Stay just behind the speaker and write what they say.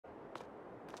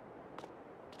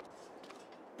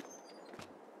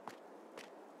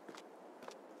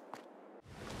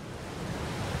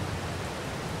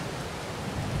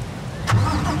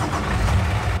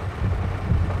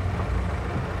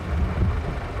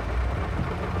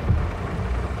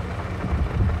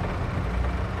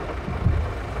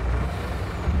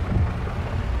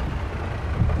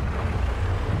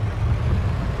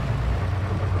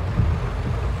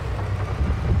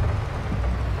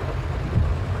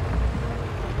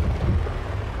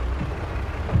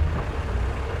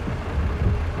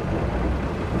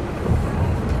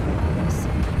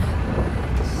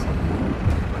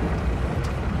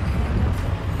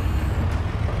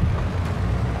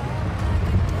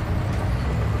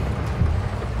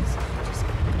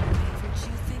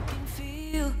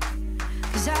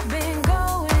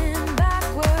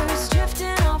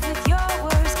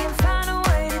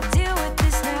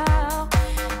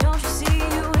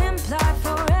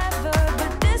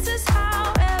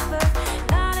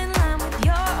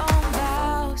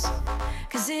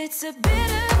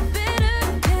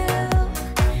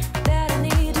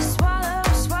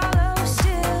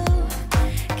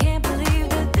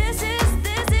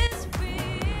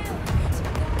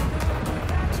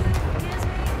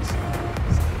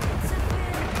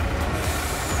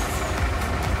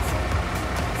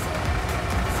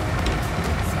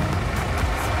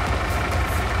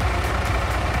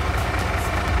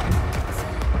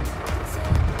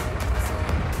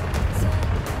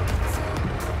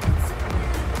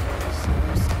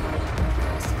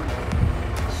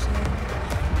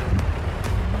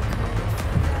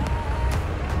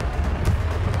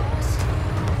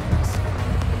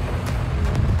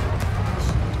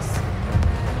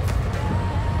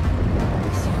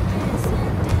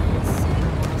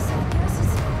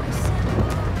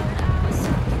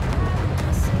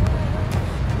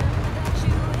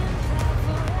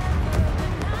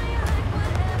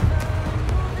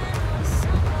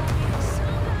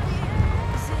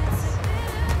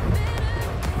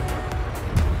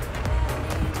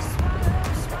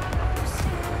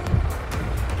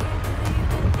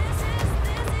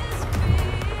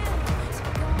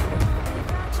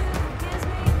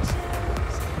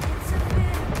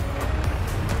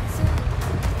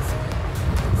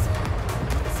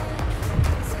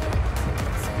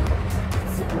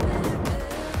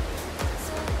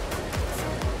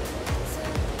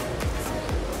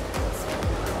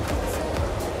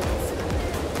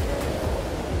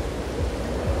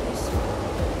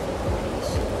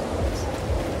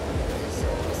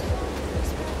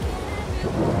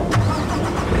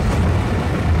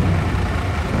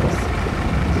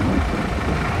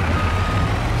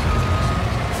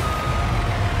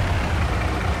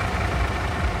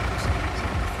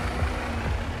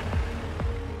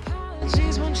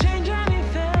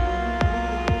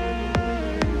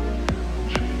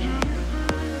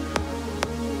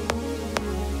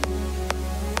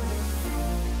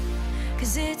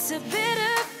It's a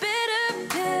bitter, bitter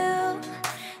pill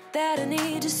that I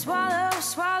need to swallow,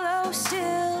 swallow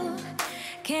still.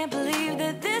 Can't believe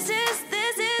that this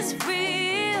is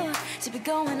real. To be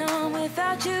going on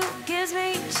without you gives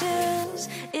me chills.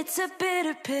 It's a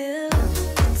bitter pill.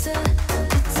 It's a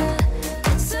bitter pill.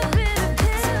 It's a bitter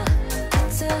pill.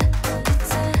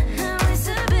 Yeah, it's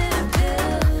a bitter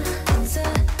pill.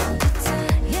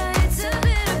 Yeah, it's a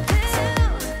bitter pill.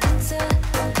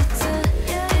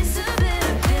 Yeah,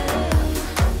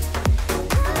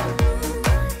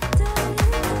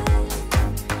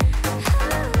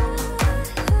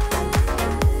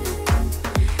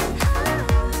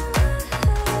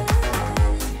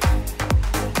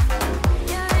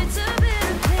 it's a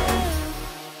bitter pill.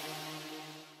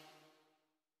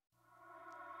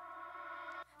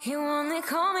 You only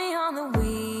call me on the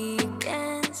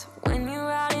weekends when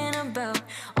you're out and about,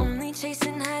 only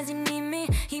chasing highs. You need me.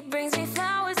 He brings me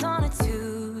flowers on a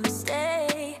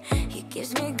Tuesday. He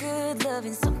gives me good love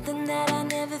and something that I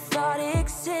never thought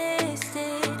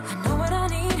existed. I know what I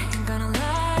need, ain't gonna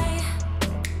lie.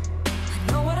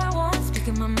 I know what I want,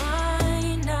 speaking my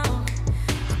mind now.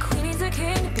 A queen needs a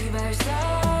king to be by her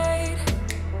side.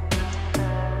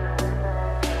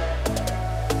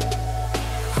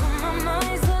 On my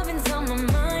mind's loving's on my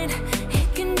mind. He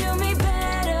can do me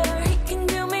better, he can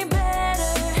do me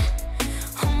better.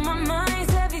 On my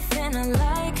mind's everything I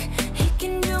like. He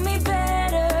can do me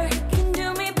better, he can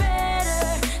do me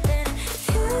better than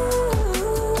you.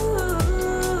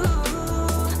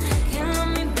 Can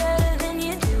love me better than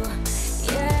you do.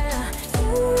 Yeah,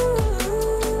 you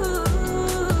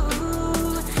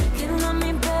can love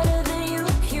me better than you.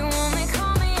 You only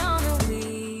call me on the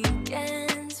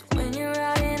weekends when you're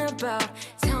out and about.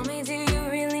 Tell me, do you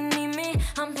really need me?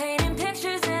 I'm painting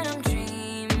pictures and I'm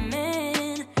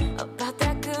dreaming about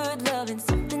that good love and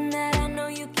something that I know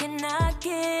you cannot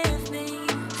give me.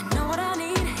 I know what I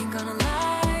need, ain't gonna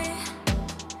lie.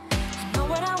 I know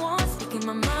what I want, speaking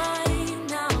my mind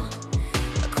now.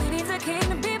 A queen needs a king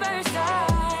to be by her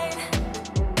side.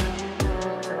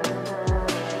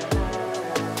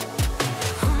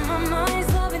 On my mind's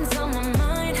loving's on my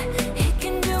mind. He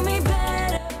can do me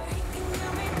better, he can do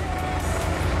me better.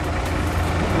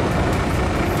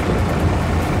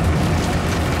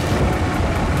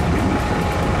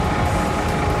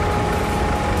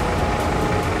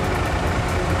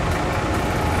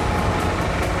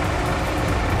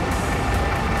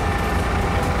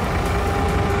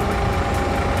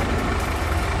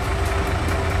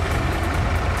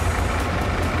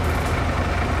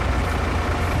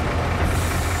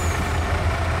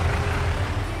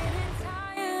 Getting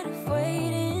tired of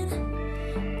waiting.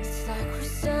 It's like we're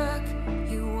stuck.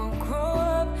 You won't grow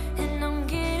up, and I'm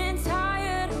getting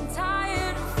tired. I'm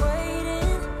tired of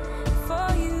waiting for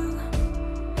you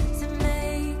to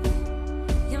make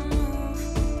your move.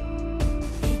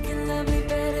 He can love me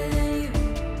better than you.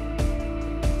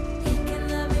 He can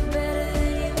love me better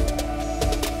than you.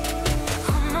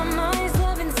 On my mind's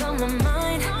loving's on my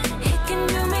mind. He can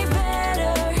do me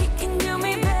better, he can do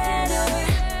me better.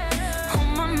 On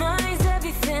my mind's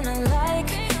everything I like.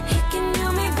 He can do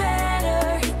me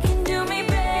better, he can do me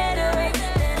better than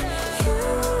you.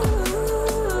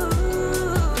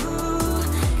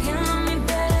 Can love me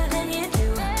better than you do.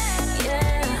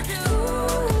 Yeah,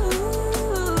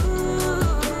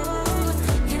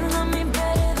 can love me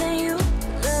better than you.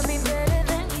 Love me better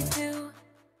than you do.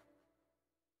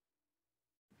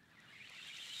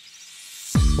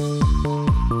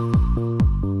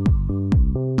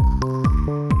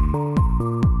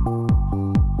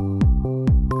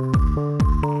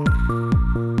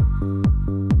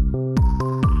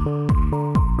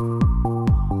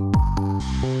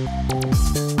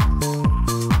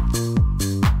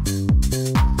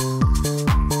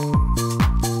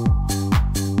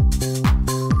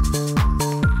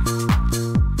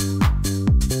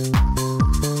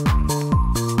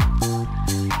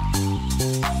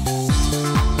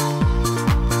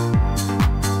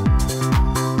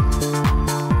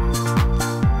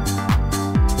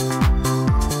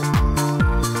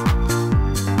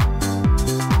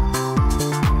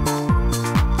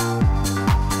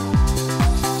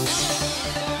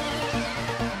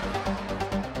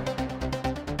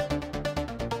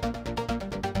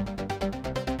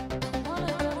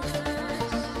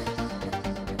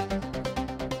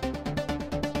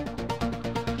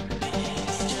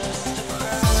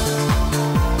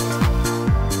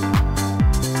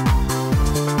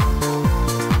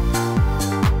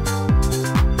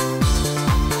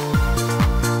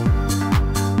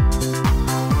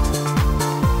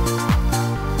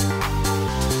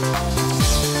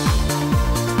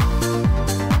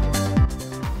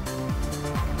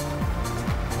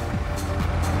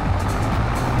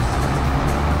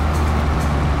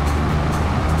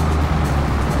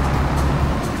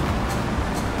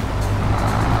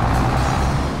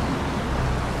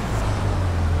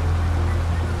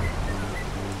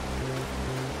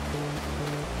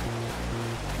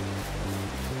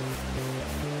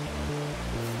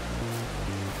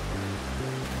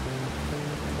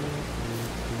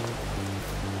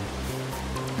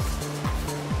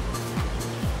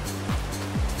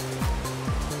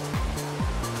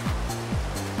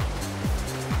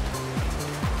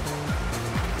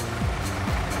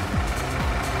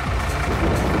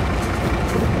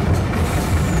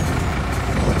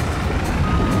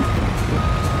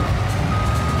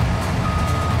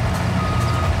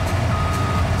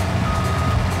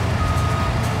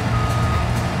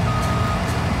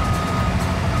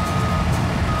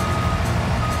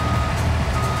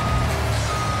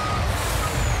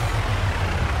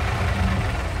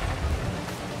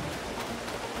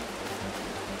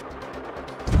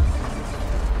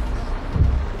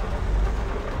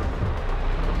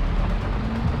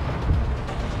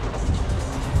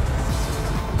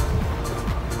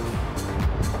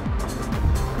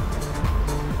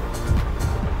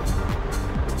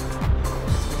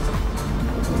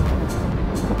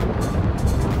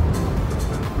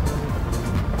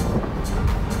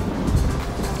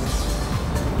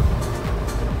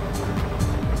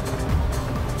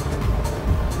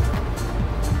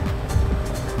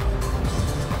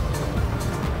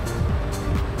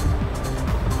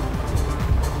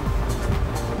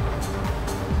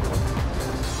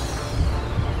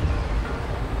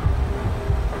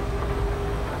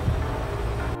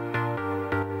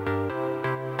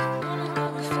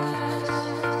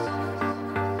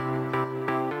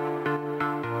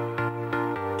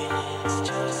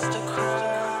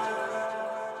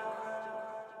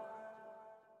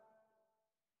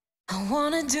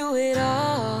 wanna do it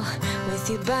all with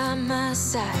you by my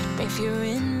side. If you're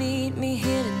in, meet me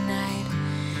here tonight.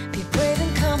 Be brave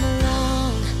and come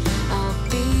along, I'll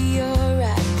be your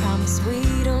ride. Promise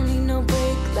we don't need no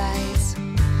brake lights.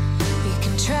 We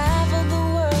can travel the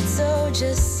world, so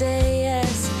just say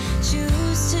yes.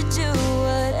 Choose to do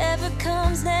whatever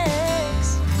comes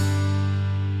next.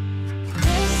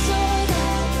 This or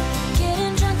that,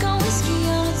 getting drunk on whiskey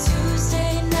on a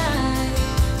Tuesday night.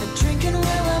 Or drinking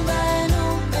red wine by an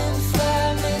open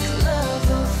fire. Make love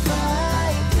or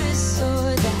fight. This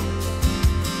or that.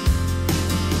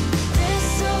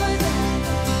 This or that,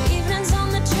 evenings on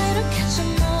the train or catch a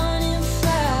morning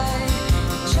flight.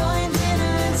 Enjoying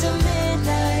dinner until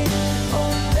midnight, or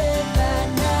in bed by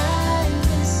night.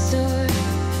 This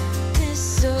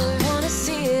or I wanna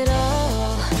see it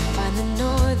all. Find the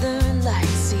northern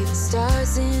lights, see the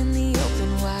stars in the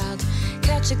open wild.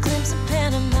 Catch a glimpse of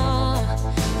Panama,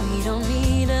 we don't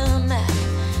need a map.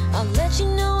 I'll let you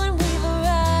know when we've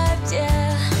arrived,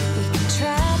 yeah. We can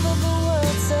travel the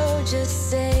world, so just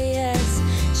say yes.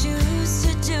 Choose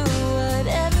to do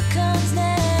whatever comes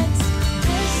next.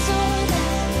 This or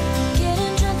that,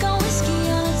 getting drunk on whiskey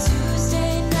on a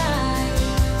Tuesday night.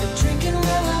 Or drinking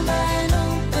red wine by an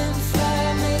open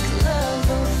fire. Make love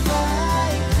or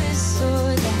fight. This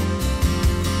or that.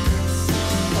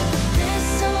 This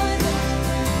or that,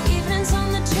 evenings on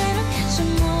the train or catch a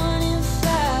morning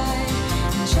flight.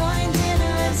 Enjoying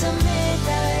dinner until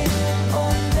midnight, or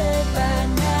in bed by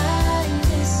night.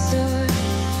 This or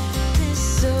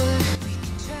we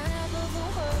can travel the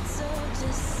world, so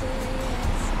just say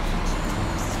yes.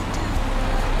 Choose to do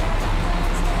whatever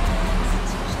comes next.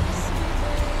 Just be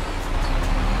brave,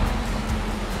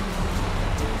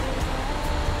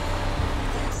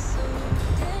 this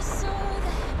or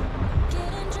that,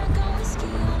 getting drunk on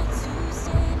whiskey on a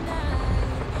Tuesday night.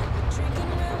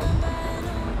 Drinking red wine by an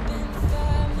open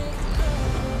fire. Make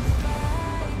love or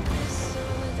fight. This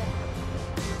or that.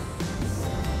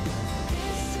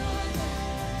 This or that,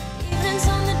 evenings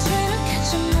on the train or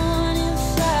catch a morning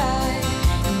flight.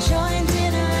 Enjoying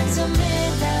dinner until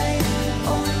midnight,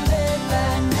 or in bed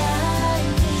by night.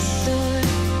 This or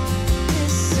that.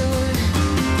 This or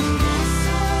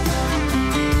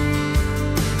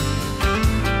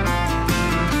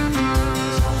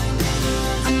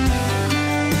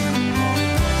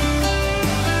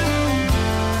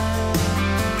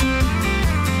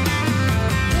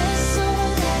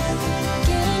that,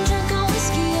 getting drunk on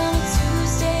whiskey on a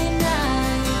Tuesday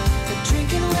night. Or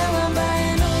drinking red wine by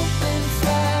an open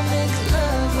fire. Make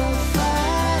love or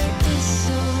fight. This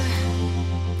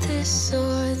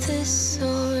or that.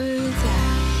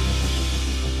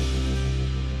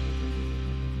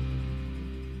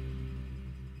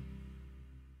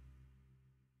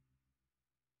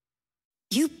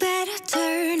 You better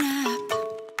turn up.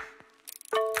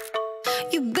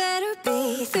 You better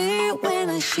be there when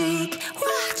I shake.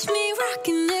 Watch me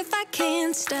rocking if I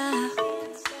can't stop.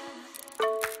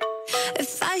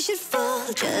 If I should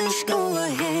fall, just go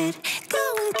ahead.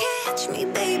 Go and catch me,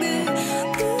 baby.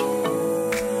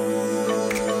 Ooh,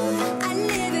 I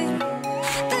live it.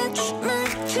 That's my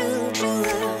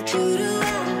choo-choo-ah.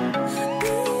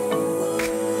 Ooh,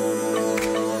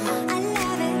 I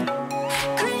love it.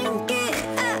 Crank it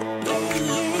up,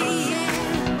 yeah.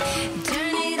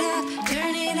 Turn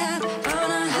it up on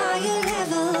a higher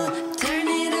level. Turn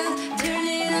it up,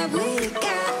 we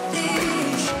got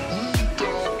this.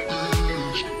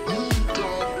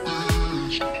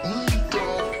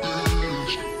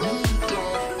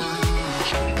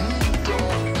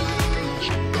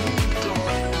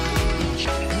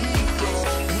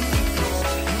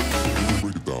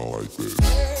 Break it down like this.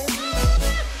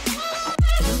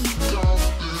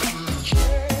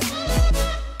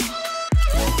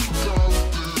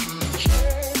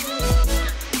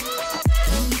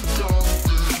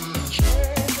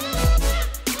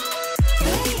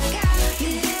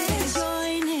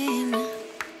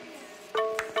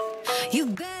 You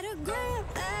better grab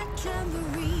that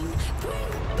tambourine. Bring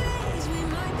the bass, we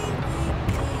might be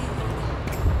wicked.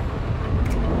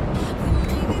 We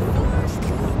may be forced to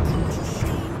cause a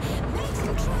scene. Make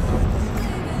some trouble.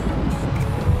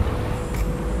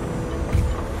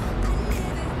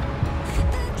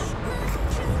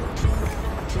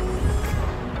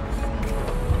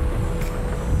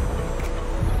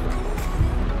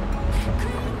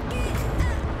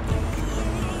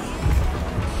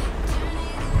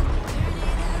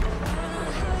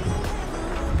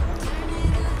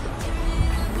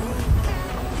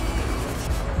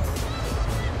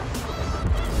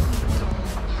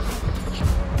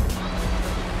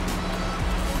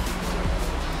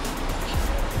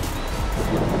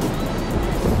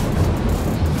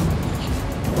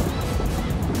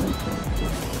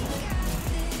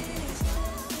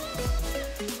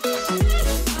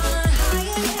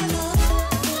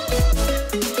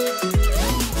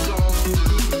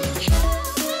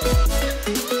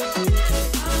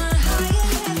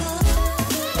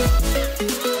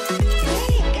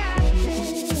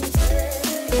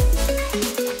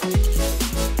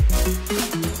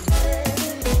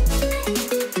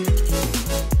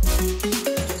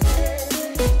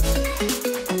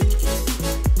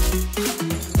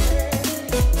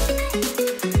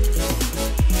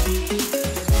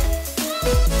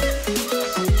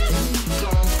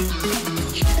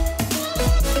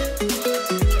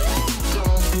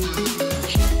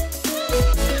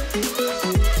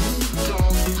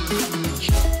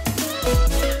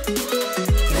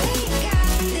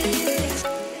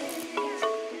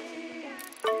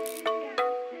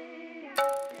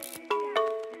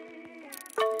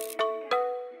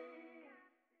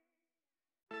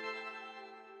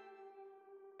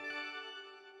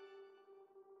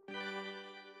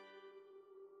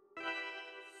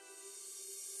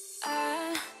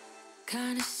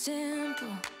 Kinda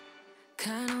simple,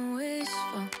 kinda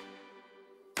wishful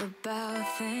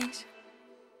about things,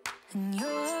 and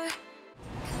you're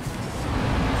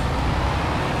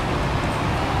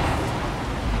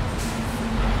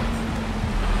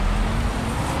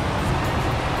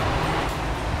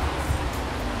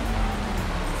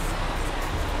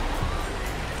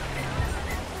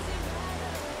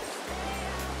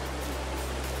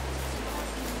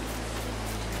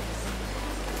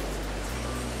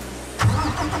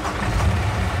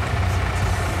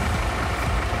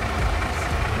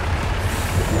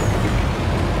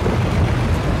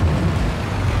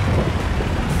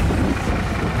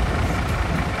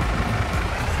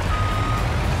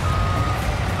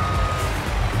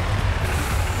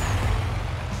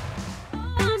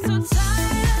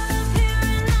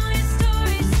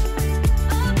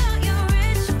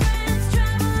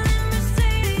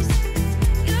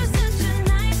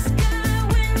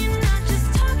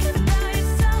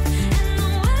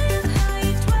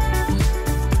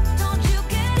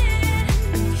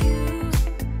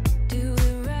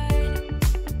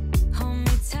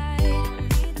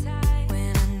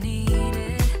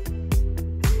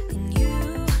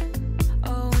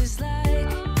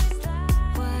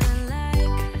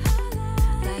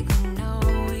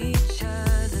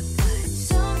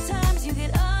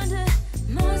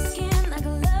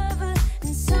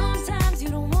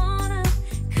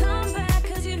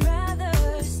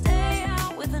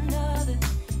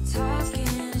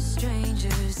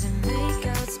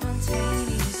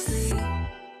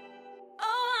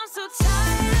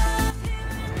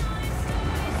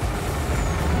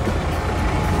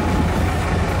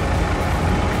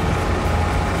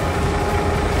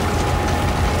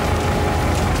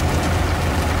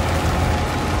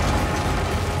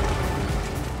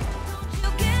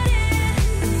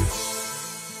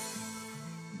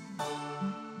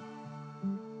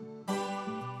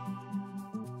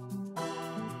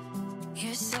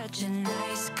You're such a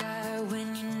nice guy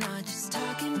when you're not just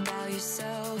talking about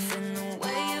yourself and the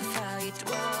way of how you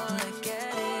dwell. I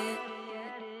get it.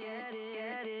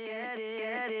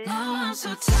 Now I'm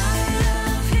so tired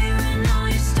of hearing all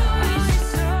your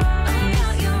stories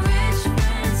about your rich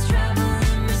friends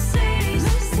traveling Mercedes.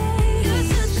 You're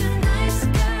such a nice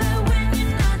guy when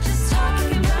you're not just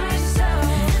talking about yourself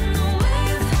and the way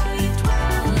of how you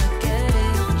dwell. I get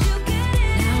it. Don't you get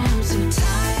it? Now I'm so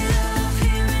tired of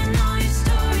hearing all your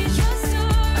stories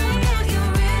about your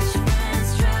rich friends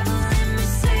traveling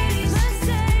Mercedes.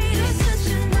 You're such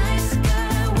a nice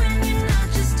guy when you're not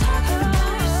just talking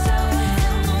about yourself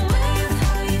and the way of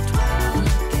how you dwell.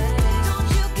 I get it. Don't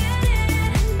you get it?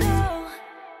 No.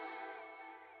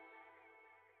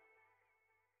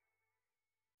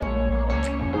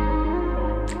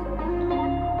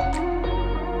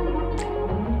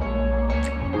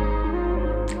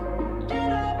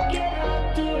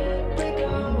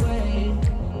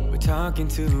 We're talking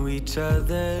to each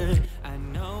other. I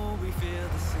know we feel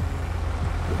the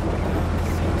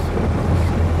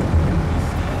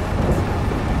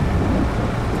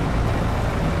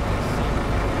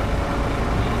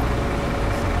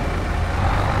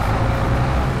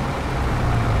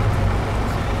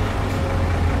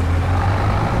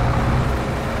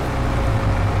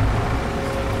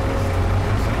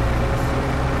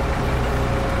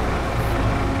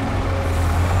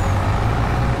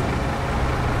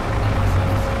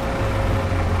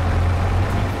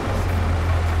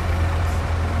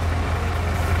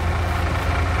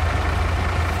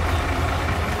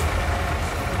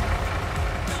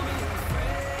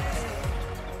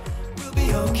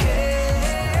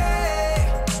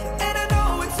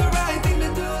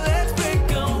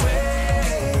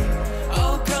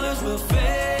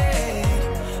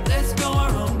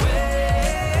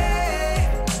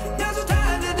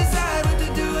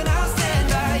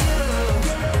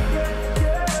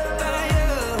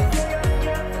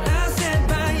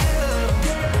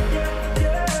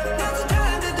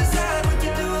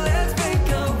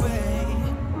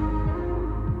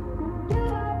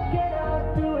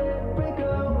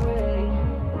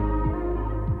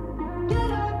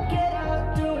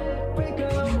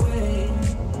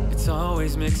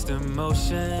mixed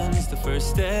emotions. The first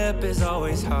step is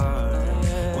always hard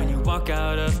when you walk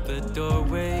out of the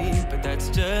doorway, but that's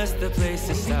just the place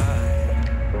to start.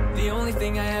 The only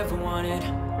thing I ever wanted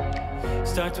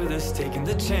starts with us taking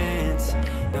the chance,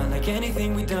 not like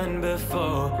anything we've done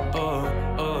before.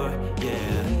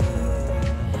 Yeah.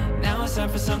 Now it's time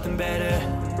for something better,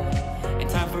 and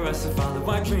time for us to follow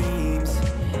our dreams.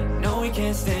 No, we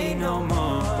can't stay no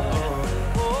more.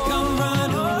 Come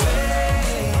run away.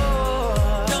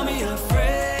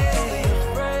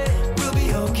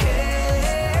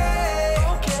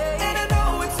 And I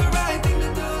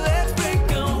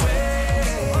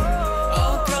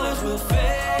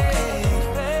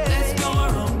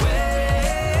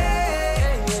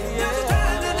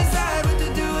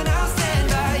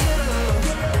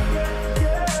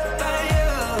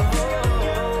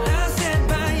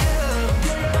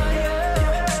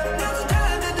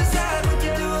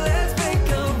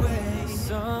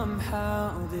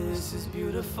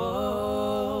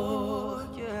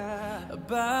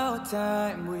about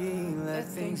time we let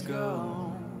things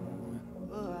go.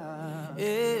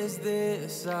 Is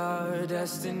this our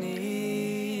destiny?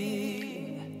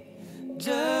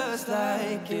 Just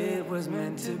like it was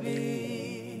meant to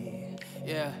be.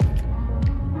 Yeah.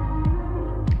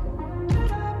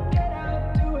 Get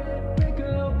out, do it, break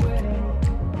away.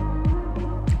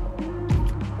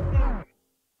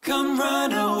 Come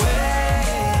run away.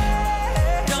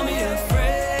 Don't be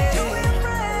afraid.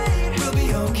 We'll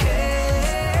be okay.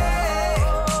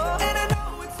 And I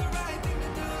know it's the right thing to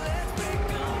do. Let's break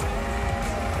away.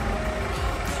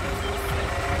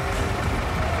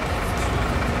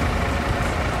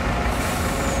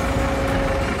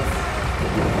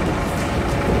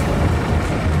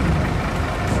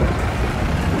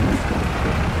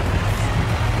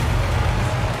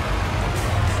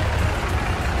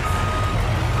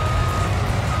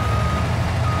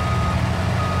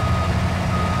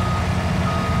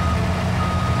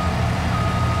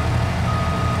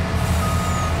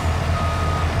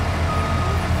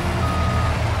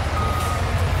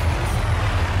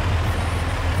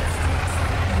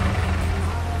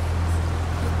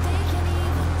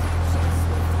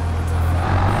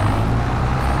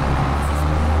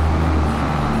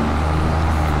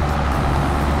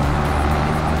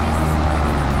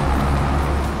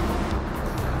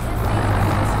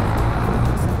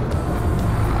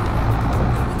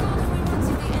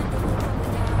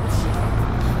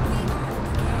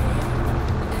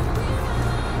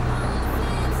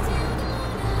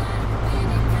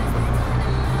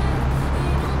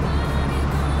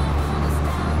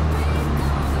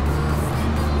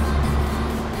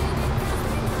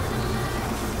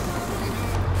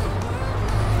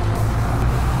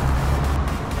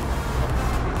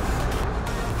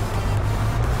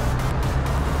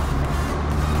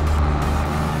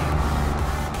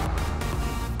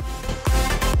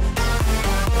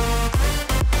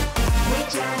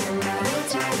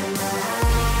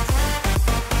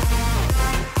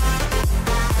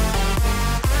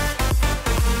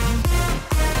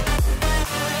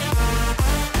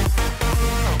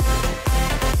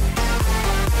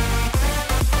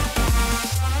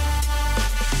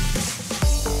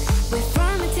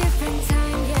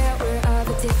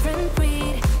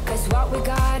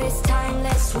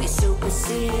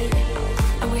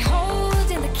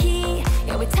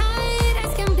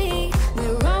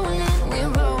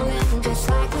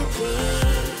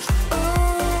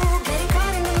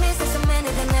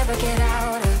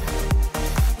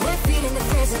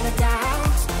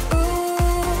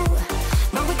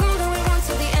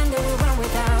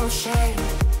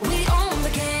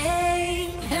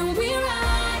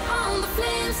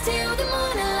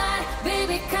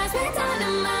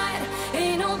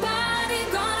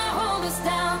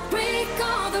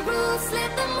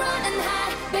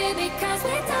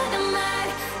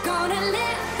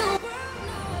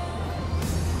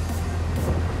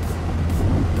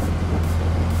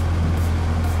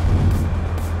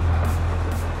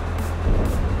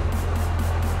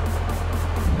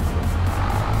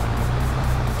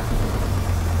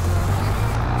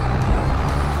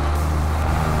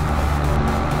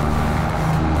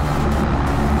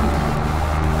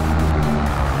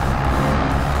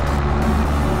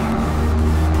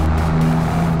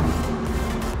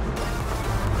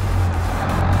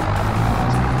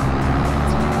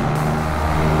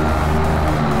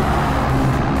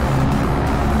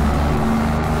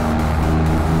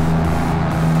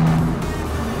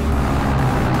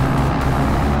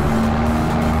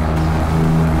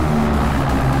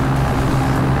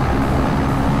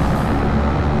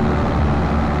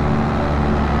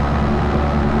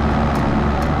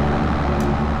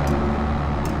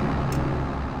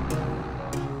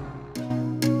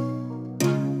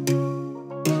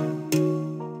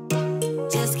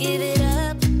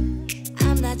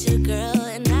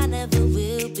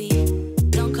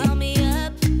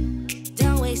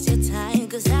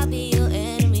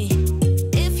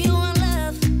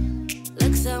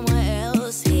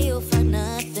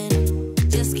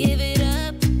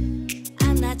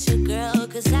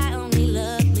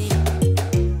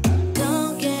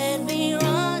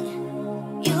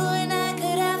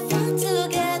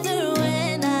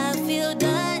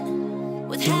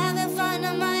 Have